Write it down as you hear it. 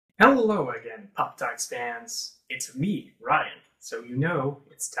Hello again, Pop-Tarts fans. It's me, Ryan. So you know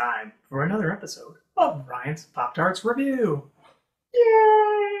it's time for another episode of Ryan's Pop-Tarts Review.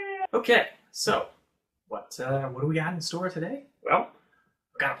 Yay! Okay, so what do we got in store today? Well,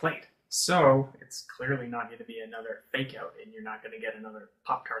 I've got a plate. So it's clearly not going to be another fake out, and you're not going to get another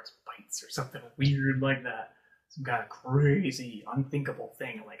Pop-Tarts Bites or something weird like that. Some kind of crazy, unthinkable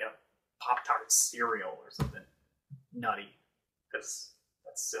thing like a Pop-Tarts cereal or something nutty. Because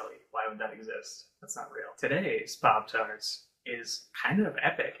that's silly. Why would that exist? That's not real. Today's Pop-Tarts is kind of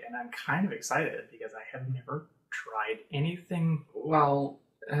epic, and I'm kind of excited because I have never tried anything. Well,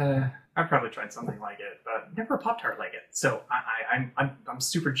 I've probably tried something like it, but never a Pop-Tart like it. So I'm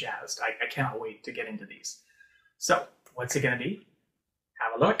super jazzed. I cannot wait to get into these. So what's it gonna be?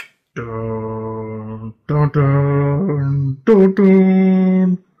 Have a look. Dun, dun, dun, dun,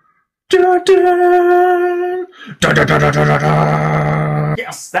 dun. Dun, dun. Dun, dun, dun, dun, dun, dun.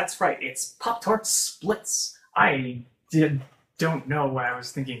 Yes, that's right. It's Pop-Tarts Splitz. I don't know what I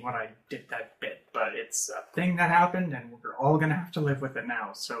was thinking when I did that bit, but it's a thing that happened, and we're all gonna have to live with it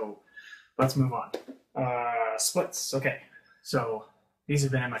now. So let's move on. Splitz. Okay, so these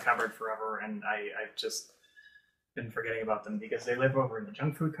have been in my cupboard forever, and I've just been forgetting about them because they live over in the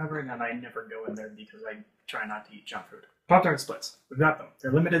junk food cupboard, and I never go in there because I try not to eat junk food. Pop-Tart Splitz. We've got them.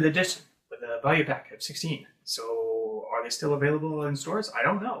 They're limited edition with a value pack of 16. So are they still available in stores? I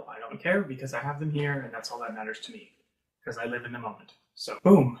don't know. I don't care because I have them here, and that's all that matters to me because I live in the moment. So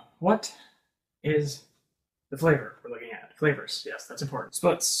boom. What is the flavor we're looking at? Flavors. Yes, that's important.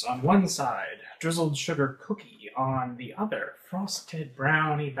 Splitz on one side, drizzled sugar cookie on the other, frosted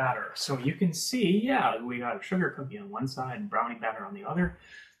brownie batter. So you can see, yeah, we got a sugar cookie on one side and brownie batter on the other.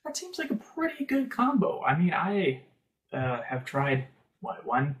 That seems like a pretty good combo. I mean, I have tried,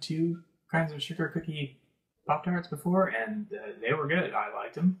 two kinds of sugar cookie Pop-Tarts before, and they were good. I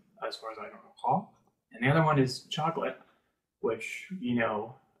liked them, as far as I don't recall. And the other one is chocolate, which, you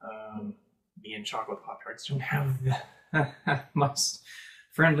know, me and chocolate Pop-Tarts don't have the most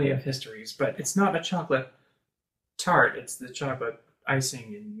friendly of histories, but it's not a chocolate tart, it's the chocolate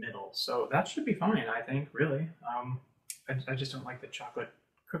icing in the middle. So that should be fine, I think, really. I just don't like the chocolate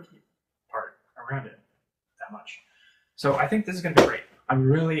cookie part around it that much. So I think this is going to be great. I'm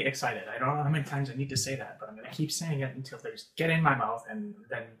really excited. I don't know how many times I need to say that, but I'm going to keep saying it until they just get in my mouth, and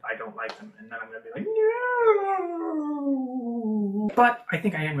then I don't like them, and then I'm going to be like, no! But I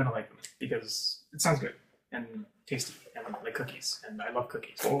think I am going to like them, because it sounds good, and tasty, and like cookies, and I love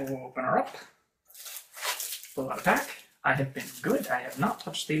cookies. So open her up. Pull out a pack. I have been good. I have not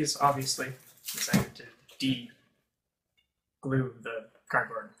touched these, obviously, because I have to de-glue the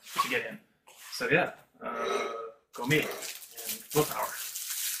cardboard to get in. So yeah, go me. Willpower.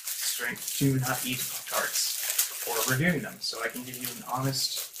 Strength to not eat Pop-Tarts before reviewing them, so I can give you an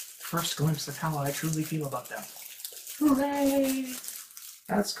honest first glimpse of how I truly feel about them. Hooray!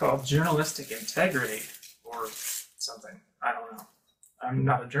 That's called journalistic integrity, or something. I don't know. I'm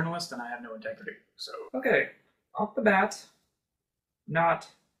not a journalist and I have no integrity, so... Okay, off the bat, not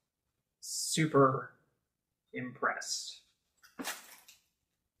super impressed.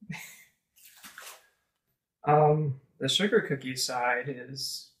 The sugar cookie side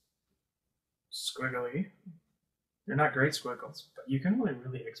is squiggly. They're not great squiggles, but you can only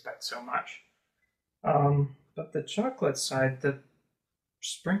really expect so much. But the chocolate side, the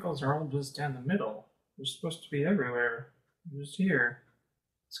sprinkles are all just down the middle. They're supposed to be everywhere. Just here.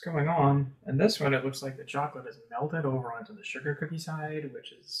 What's going on? And this one, it looks like the chocolate is melted over onto the sugar cookie side,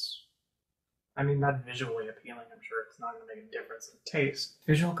 which is, I mean, not visually appealing. I'm sure it's not going to make a difference in taste.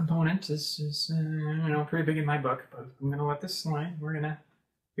 Visual component is you know, pretty big in my book, but I'm going to let this slide. We're going to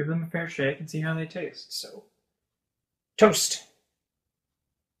give them a fair shake and see how they taste. So, toast.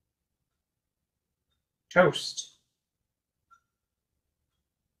 Toast.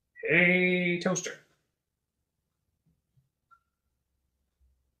 Hey, toaster.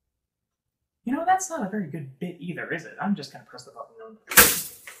 You know, that's not a very good bit either, is it? I'm just going to press the button on.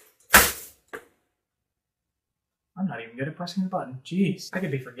 I'm not even good at pressing the button. Jeez. I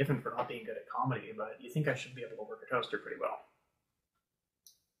could be forgiven for not being good at comedy, but you think I should be able to work a toaster pretty well.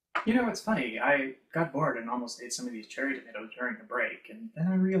 You know, it's funny. I got bored and almost ate some of these cherry tomatoes during the break, and then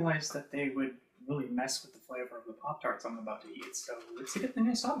I realized that they would really mess with the flavor of the Pop-Tarts I'm about to eat, so it's a good thing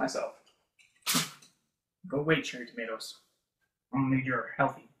I stopped myself. Go away, cherry tomatoes. Only your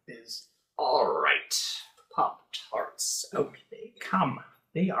healthy biz. Alright. Pop-Tarts. Out they come.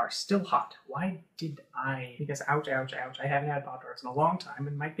 They are still hot. Why did I? Because ouch, ouch, ouch. I haven't had Pop-Tarts in a long time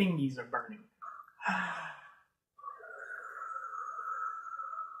and my fingies are burning.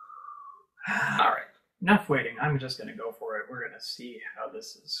 Alright. enough waiting. I'm just gonna go for it. We're gonna see how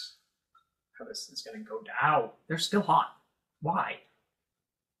this is gonna go down. They're still hot. Why?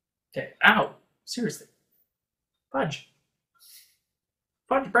 Okay. Ow! Seriously. Fudge.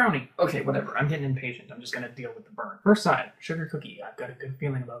 Fudge brownie. Okay, whatever. I'm getting impatient. I'm just gonna deal with the burn. First side, sugar cookie. I've got a good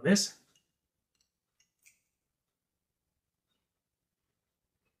feeling about this.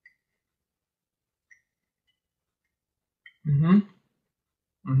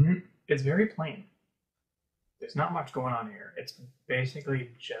 It's very plain. There's not much going on here. It's basically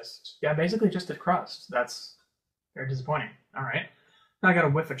just a crust. That's very disappointing. All right. Now I got a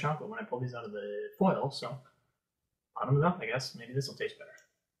whiff of chocolate when I pull these out of the foil, so bottoms up, I guess. Maybe this will taste better.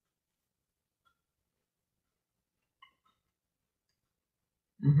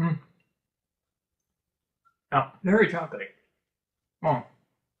 Oh, very chocolatey. Well,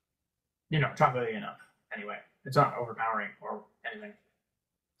 chocolatey enough. Anyway, it's not overpowering or anything.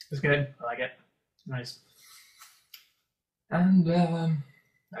 It's good. I like it. Nice. And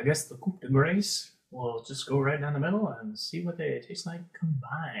I guess the coupe de grace will just go right down the middle and see what they taste like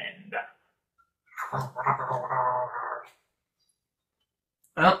combined.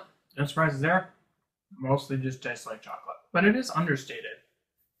 Well, no surprises there. Mostly just tastes like chocolate. But it is understated.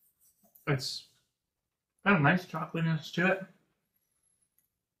 It's got a nice chocolatiness to it.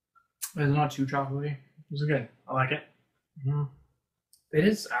 It's not too chocolatey. It's good. I like it. It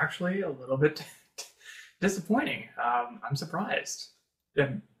is actually a little bit disappointing. I'm surprised.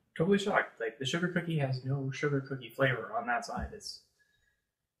 I'm totally shocked. Like, the sugar cookie has no sugar cookie flavor on that side. It's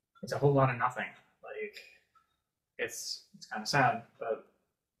a whole lot of nothing. Like, it's kind of sad, but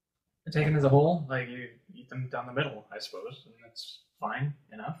taken as a whole, like, you eat them down the middle, I suppose, and that's fine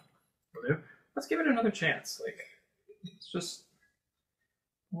enough. Will do. Let's give it another chance. Like, let's just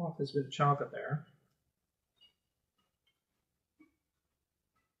pull off this bit of chocolate there.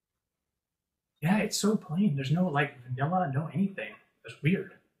 Yeah, it's so plain. There's no like vanilla, no anything. It's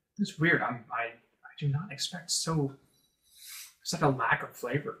weird. It's weird. I do not expect such a lack of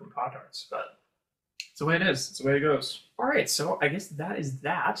flavor from Pop-Tarts, but it's the way it is. It's the way it goes. All right, so I guess that is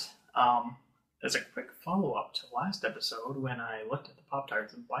that. As a quick follow-up to last episode, when I looked at the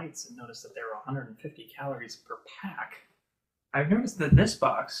Pop-Tarts and bites and noticed that there were 150 calories per pack, I've noticed that this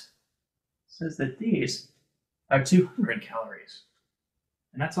box says that these have 200 calories,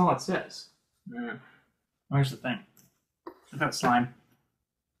 and that's all it says. Where's the thing? I've got slime.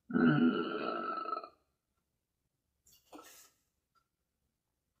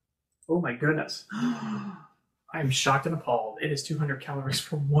 Oh my goodness. I'm shocked and appalled. It is 200 calories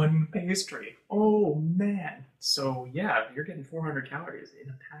for one pastry. Oh man. So yeah, you're getting 400 calories in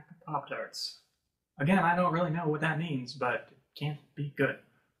a pack of Pop-Tarts. Again, I don't really know what that means, but it can't be good.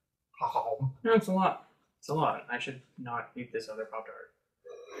 Oh, no, it's a lot. It's a lot. I should not eat this other Pop-Tart.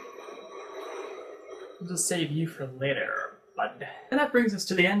 I'll just save you for later, bud. And that brings us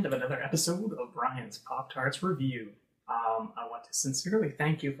to the end of another episode of Ryan's Pop-Tarts review. I want to sincerely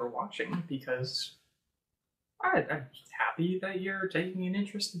thank you for watching, because I'm happy that you're taking an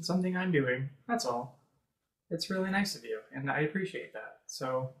interest in something I'm doing. That's all. It's really nice of you, and I appreciate that.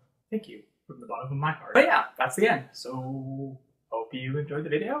 So, thank you from the bottom of my heart. But yeah, that's the end. So, hope you enjoyed the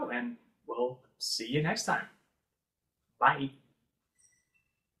video, and we'll see you next time. Bye.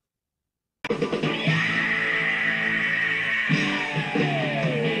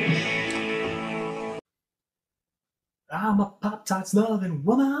 I'm a Pop-Tarts loving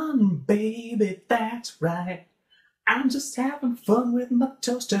woman, baby, that's right. I'm just having fun with my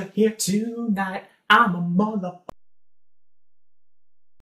toaster here tonight. I'm a mother